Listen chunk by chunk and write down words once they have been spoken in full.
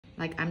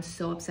Like, I'm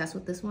so obsessed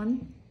with this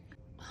one.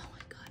 Oh my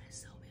God,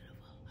 it's so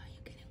beautiful. Are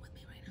you kidding with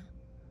me right now?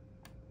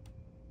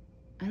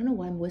 I don't know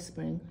why I'm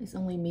whispering. It's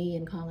only me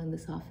and Colin in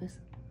this office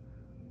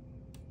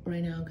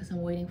right now because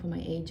I'm waiting for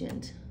my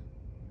agent.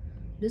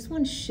 This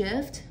one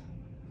shift,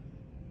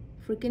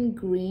 freaking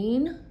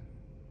green.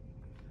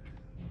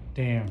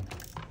 Damn.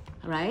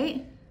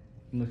 Right?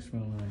 Looks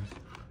real nice.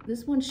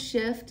 This one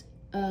shift,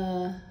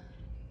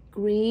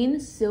 green,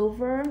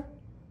 silver.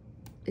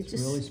 It's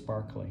just really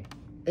sparkly.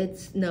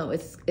 It's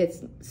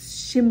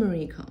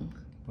shimmery Kong.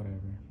 Whatever.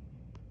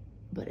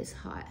 But it's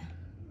hot.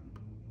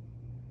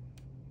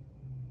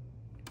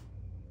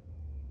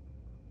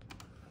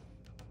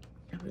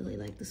 I really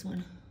like this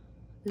one.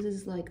 This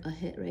is like a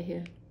hit right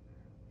here.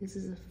 This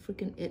is a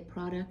freaking it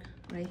product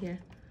right here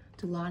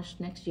to launch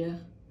next year.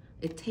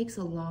 It takes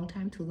a long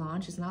time to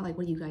launch. It's not like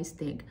what you guys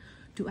think.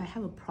 Do I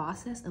have a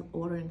process of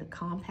ordering the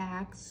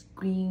compacts,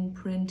 screen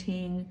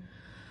printing,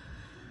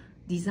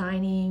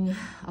 designing,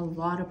 a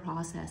lot of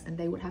process, and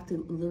they would have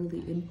to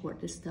literally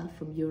import this stuff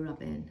from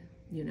Europe in,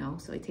 you know,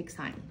 so it takes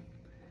time.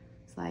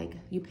 It's like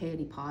you pay a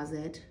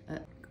deposit.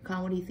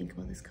 Colin, what do you think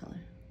about this color?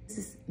 This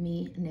is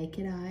me,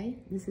 naked eye.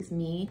 This is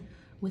me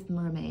with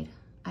mermaid.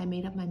 I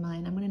made up my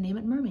mind, I'm gonna name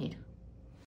it Mermaid.